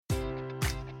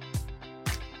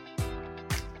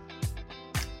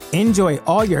Enjoy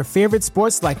all your favorite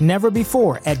sports like never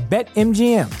before at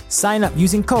BetMGM. Sign up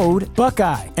using code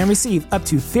Buckeye and receive up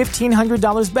to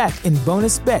 $1,500 back in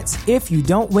bonus bets if you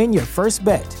don't win your first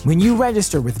bet. When you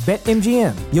register with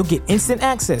BetMGM, you'll get instant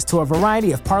access to a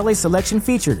variety of parlay selection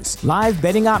features, live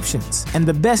betting options, and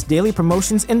the best daily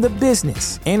promotions in the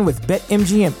business. And with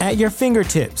BetMGM at your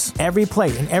fingertips, every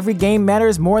play and every game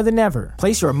matters more than ever.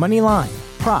 Place your money line,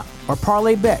 prop, or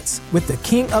parlay bets with the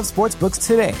king of sportsbooks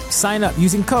today. Sign up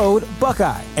using code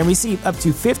Buckeye and receive up to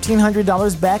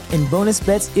 $1,500 back in bonus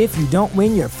bets if you don't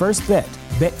win your first bet.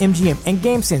 BetMGM and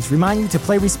GameSense remind you to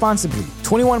play responsibly.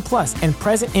 21 plus and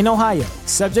present in Ohio,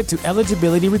 subject to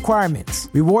eligibility requirements.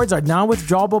 Rewards are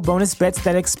non-withdrawable bonus bets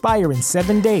that expire in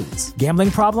 7 days. Gambling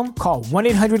problem? Call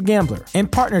 1-800-GAMBLER. In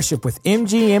partnership with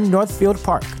MGM Northfield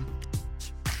Park.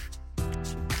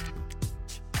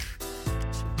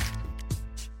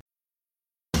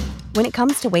 When it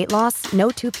comes to weight loss,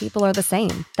 no two people are the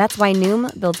same. That's why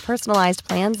Noom builds personalized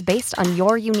plans based on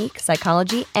your unique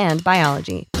psychology and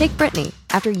biology. Take Brittany.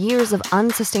 After years of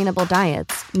unsustainable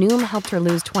diets, Noom helped her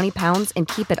lose 20 pounds and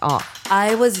keep it off.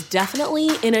 I was definitely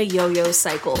in a yo-yo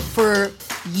cycle for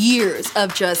years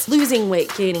of just losing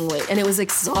weight, gaining weight, and it was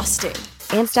exhausting.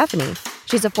 And Stephanie.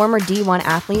 She's a former D1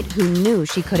 athlete who knew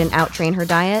she couldn't outtrain her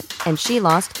diet, and she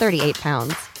lost 38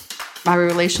 pounds. My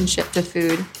relationship to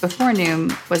food before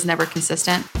Noom was never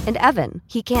consistent. And Evan,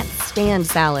 he can't stand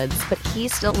salads, but he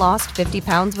still lost 50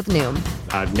 pounds with Noom.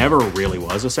 I never really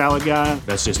was a salad guy.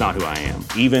 That's just not who I am.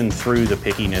 Even through the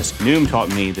pickiness, Noom taught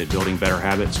me that building better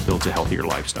habits builds a healthier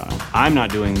lifestyle. I'm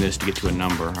not doing this to get to a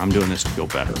number. I'm doing this to feel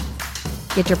better.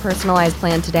 Get your personalized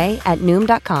plan today at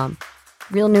Noom.com.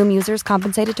 Real Noom users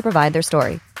compensated to provide their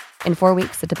story. In 4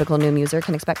 weeks, the typical Noom user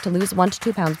can expect to lose 1 to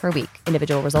 2 pounds per week.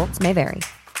 Individual results may vary.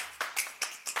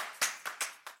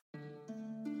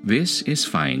 This is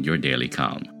Find Your Daily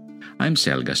Calm. I'm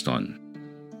Sel Gaston.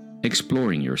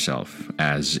 Exploring yourself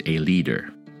as a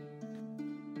leader.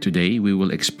 Today we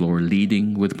will explore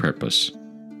leading with purpose.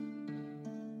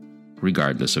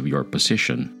 Regardless of your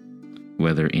position,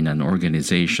 whether in an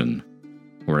organization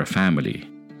or a family,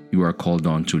 you are called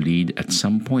on to lead at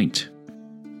some point.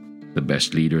 The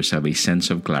best leaders have a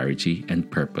sense of clarity and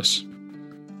purpose,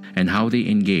 and how they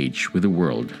engage with the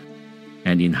world,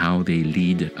 and in how they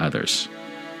lead others.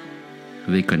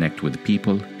 They connect with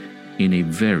people in a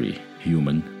very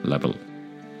human level.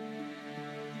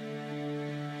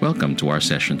 Welcome to our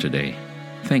session today.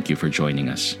 Thank you for joining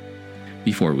us.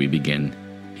 Before we begin,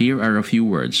 here are a few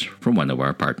words from one of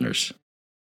our partners.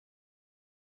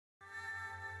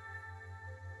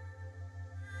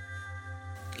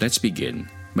 Let's begin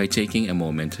by taking a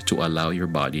moment to allow your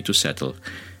body to settle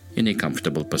in a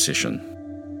comfortable position.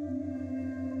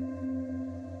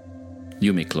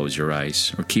 You may close your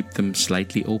eyes or keep them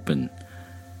slightly open,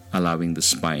 allowing the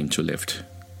spine to lift,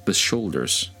 the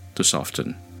shoulders to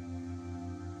soften.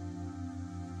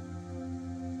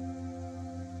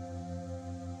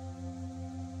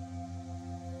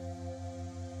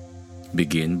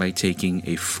 Begin by taking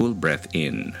a full breath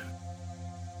in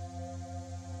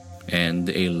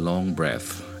and a long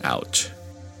breath out.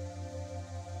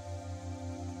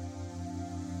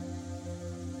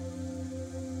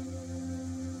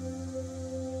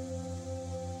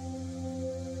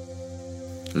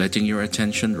 Letting your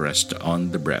attention rest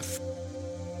on the breath.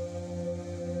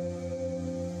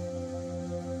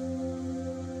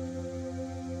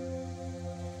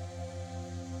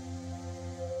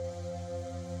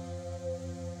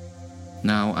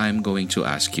 Now I'm going to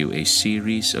ask you a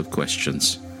series of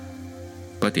questions.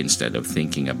 But instead of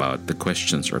thinking about the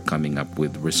questions or coming up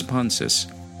with responses,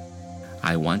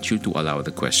 I want you to allow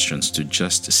the questions to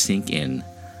just sink in,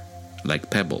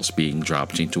 like pebbles being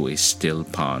dropped into a still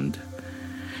pond.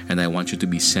 And I want you to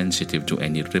be sensitive to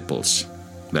any ripples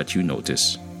that you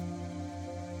notice.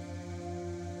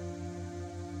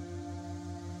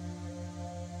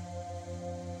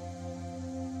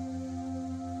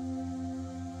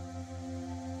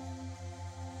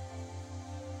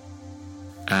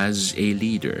 As a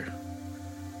leader,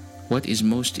 what is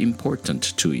most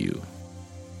important to you?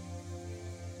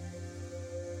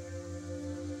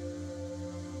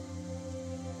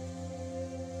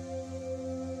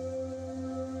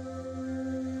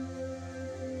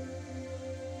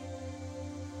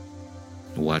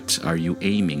 What are you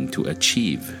aiming to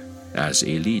achieve as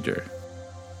a leader?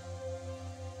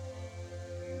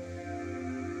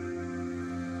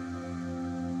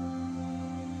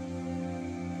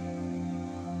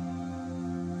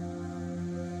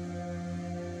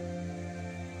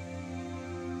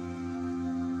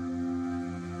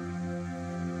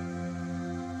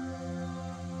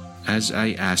 As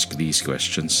I ask these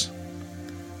questions,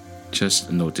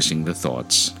 just noticing the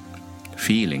thoughts,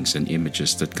 feelings, and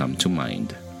images that come to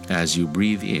mind as you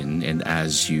breathe in and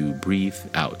as you breathe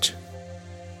out.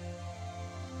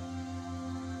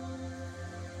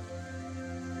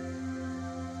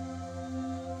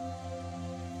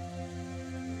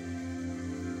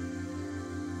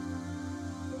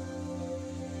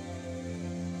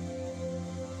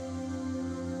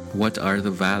 What are the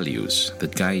values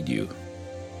that guide you?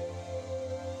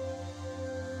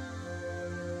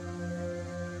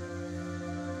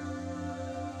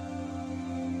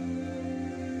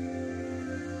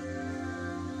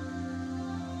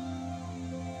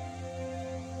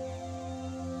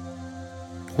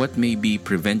 What may be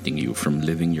preventing you from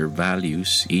living your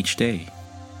values each day?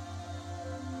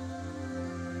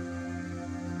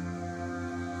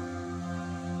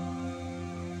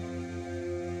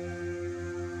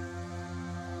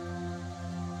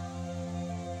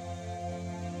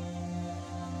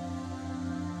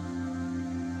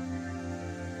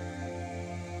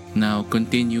 Now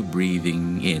continue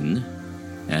breathing in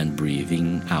and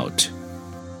breathing out,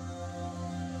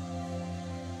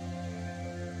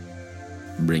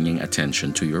 bringing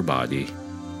attention to your body,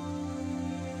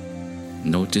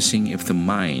 noticing if the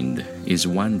mind is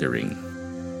wandering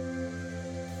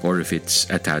or if it's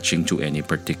attaching to any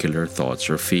particular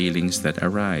thoughts or feelings that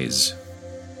arise.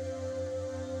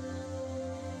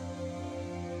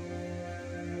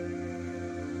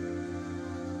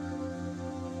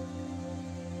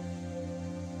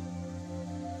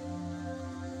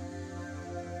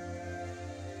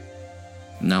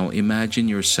 Now imagine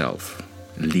yourself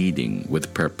leading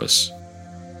with purpose.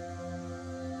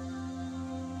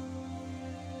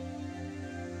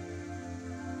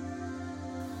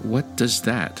 What does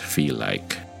that feel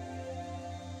like?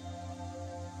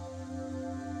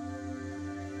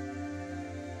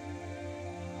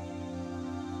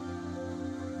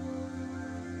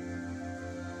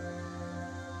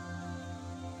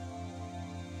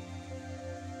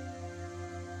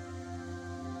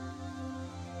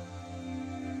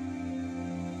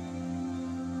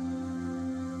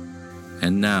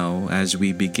 And now, as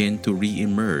we begin to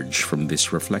re-emerge from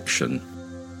this reflection,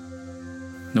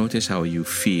 notice how you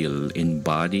feel in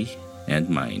body and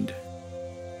mind.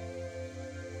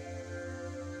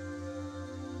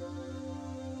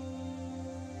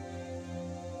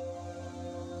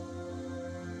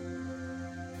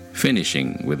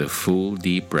 Finishing with a full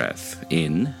deep breath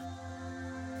in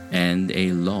and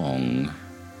a long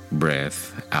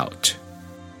breath out.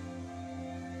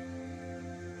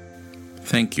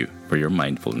 Thank you for your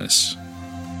mindfulness.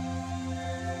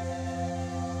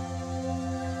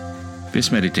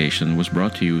 This meditation was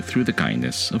brought to you through the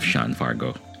kindness of Sean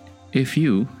Fargo. If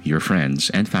you, your friends,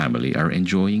 and family are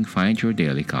enjoying Find Your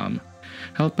Daily Calm,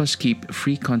 help us keep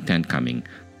free content coming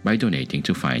by donating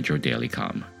to Find Your Daily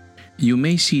Calm. You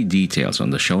may see details on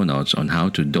the show notes on how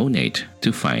to donate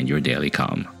to Find Your Daily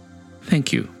Calm.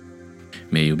 Thank you.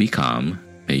 May you be calm,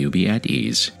 may you be at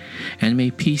ease, and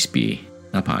may peace be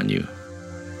upon you.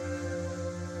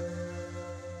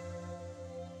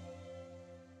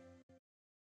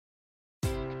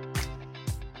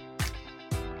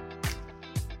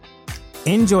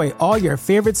 Enjoy all your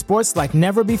favorite sports like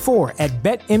never before at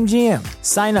BetMGM.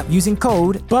 Sign up using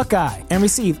code Buckeye and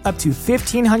receive up to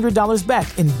 $1,500 back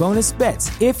in bonus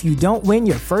bets if you don't win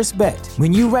your first bet.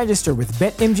 When you register with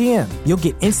BetMGM, you'll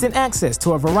get instant access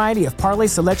to a variety of parlay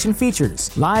selection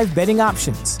features, live betting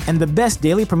options, and the best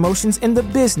daily promotions in the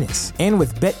business. And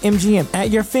with BetMGM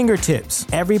at your fingertips,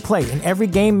 every play and every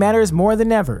game matters more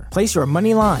than ever. Place your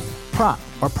money line, prop,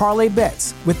 or parlay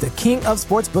bets with the king of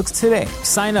sportsbooks today.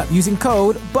 Sign up using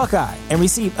code Buckeye and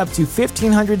receive up to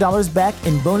 $1,500 back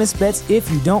in bonus bets if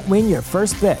you don't win your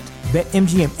first bet.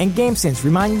 BetMGM and GameSense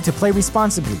remind you to play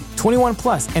responsibly. 21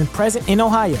 plus and present in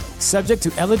Ohio, subject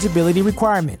to eligibility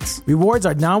requirements. Rewards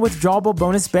are non-withdrawable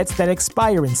bonus bets that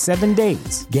expire in 7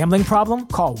 days. Gambling problem?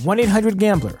 Call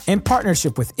 1-800-GAMBLER in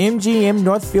partnership with MGM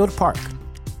Northfield Park.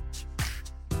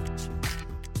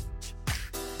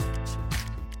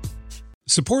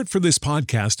 Support for this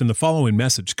podcast and the following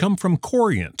message come from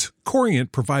Corient.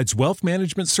 Corient provides wealth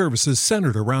management services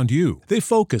centered around you. They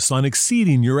focus on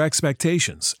exceeding your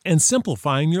expectations and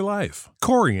simplifying your life.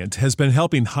 Corient has been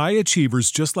helping high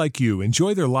achievers just like you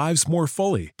enjoy their lives more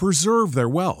fully, preserve their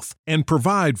wealth, and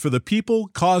provide for the people,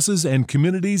 causes, and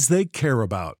communities they care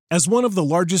about. As one of the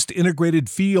largest integrated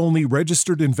fee-only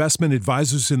registered investment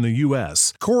advisors in the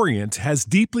U.S., Corient has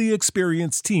deeply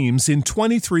experienced teams in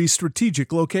 23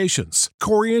 strategic locations.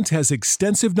 Corient has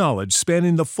extensive knowledge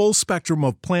spanning the full spectrum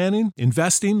of plan planning,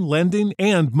 investing, lending,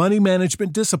 and money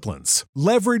management disciplines.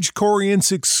 Leverage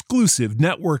Corient's exclusive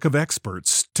network of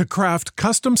experts to craft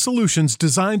custom solutions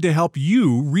designed to help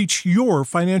you reach your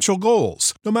financial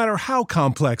goals, no matter how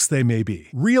complex they may be.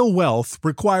 Real wealth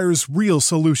requires real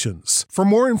solutions. For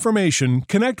more information,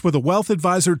 connect with a wealth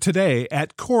advisor today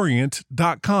at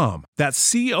Corient.com.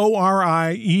 That's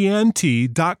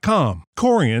Corient.com.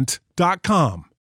 Corient.com.